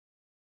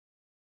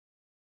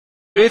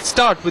great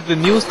start with the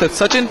news that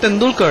Sachin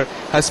Tendulkar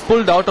has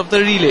pulled out of the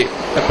relay,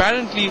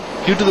 apparently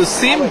due to the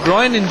same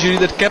groin injury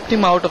that kept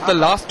him out of the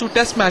last 2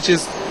 test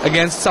matches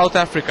against South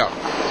Africa.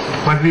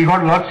 But we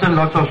got lots and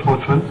lots of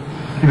sportsmen.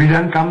 If he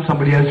doesn't come,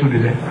 somebody else will be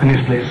there in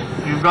his place.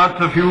 You've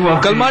got a few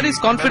Kalmari's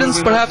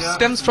confidence perhaps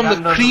stems from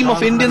the cream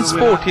of Indian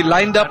sport he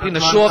lined up in a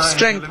show of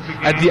strength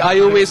at the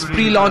IOA's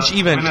pre-launch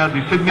event.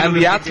 And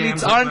the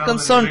athletes aren't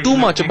concerned too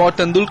much about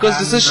Tendulkar's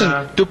decision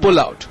to pull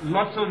out.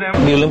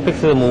 The Olympics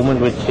is a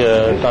movement which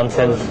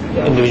transcends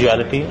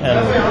individuality,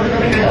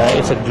 and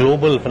it's a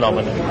global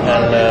phenomenon.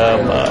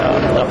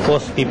 And of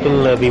course,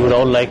 people, we would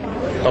all like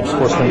top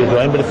sportsmen to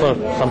join, but if for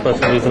some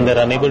personal reason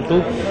they're unable to,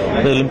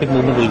 the Olympic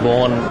movement will go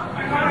on.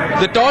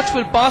 The torch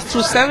will pass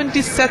through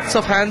 70 sets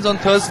of hands on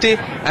Thursday,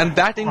 and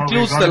that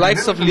includes the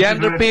likes of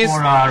Leander Paes,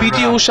 P.T.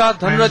 Usha,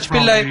 Dhanraj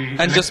Pillai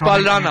and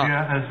Jaspal Rana.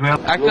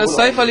 Actors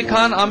Saif Ali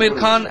Khan, Amir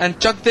Khan and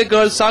Chak De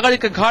Girl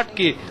Sagarika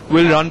Ghatke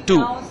will run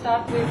too.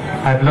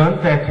 I've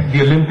learned that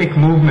the Olympic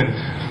movement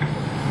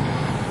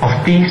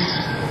of peace,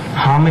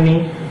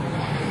 harmony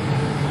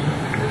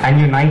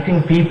and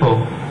uniting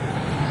people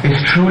is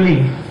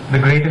truly the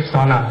greatest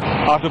honor.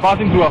 After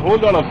passing through a whole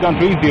lot of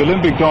countries, the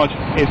Olympic torch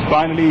is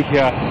finally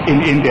here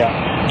in India.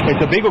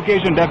 It's a big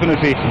occasion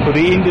definitely for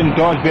the Indian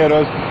torch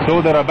bearers,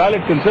 though there are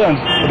valid concerns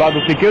about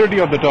the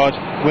security of the torch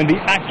when the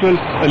actual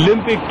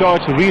Olympic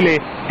torch relay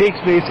takes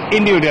place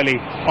in New Delhi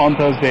on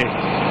Thursday.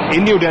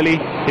 In New Delhi,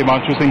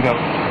 Himanshu Singhal.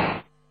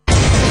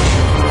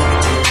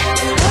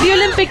 The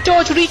Olympic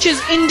torch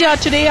reaches India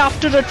today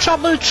after a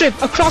troubled trip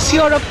across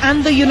Europe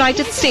and the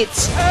United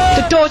States.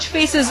 The torch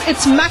faces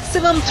its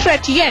maximum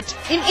threat yet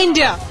in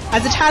India,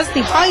 as it has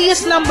the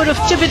highest number of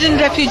Tibetan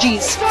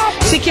refugees.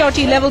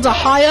 Security levels are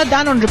higher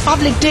than on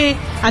Republic Day,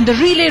 and the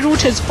relay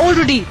route has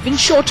already been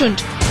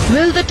shortened.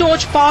 Will the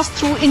torch pass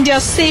through India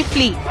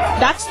safely?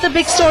 That's the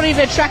big story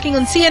we're tracking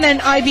on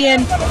CNN,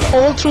 IBN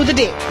all through the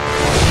day.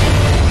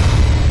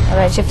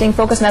 Alright, shifting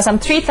focus now. Some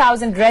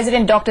 3,000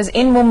 resident doctors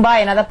in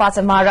Mumbai and other parts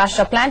of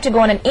Maharashtra plan to go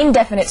on an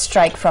indefinite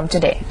strike from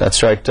today.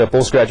 That's right.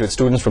 Postgraduate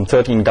students from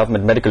 13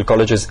 government medical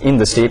colleges in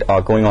the state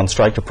are going on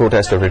strike to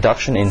protest a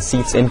reduction in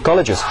seats in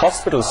colleges.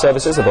 Hospital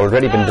services have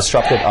already been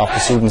disrupted after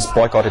students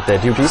boycotted their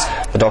duties.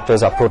 The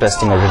doctors are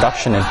protesting a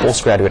reduction in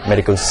postgraduate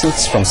medical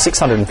seats from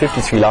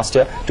 653 last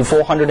year to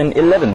 411.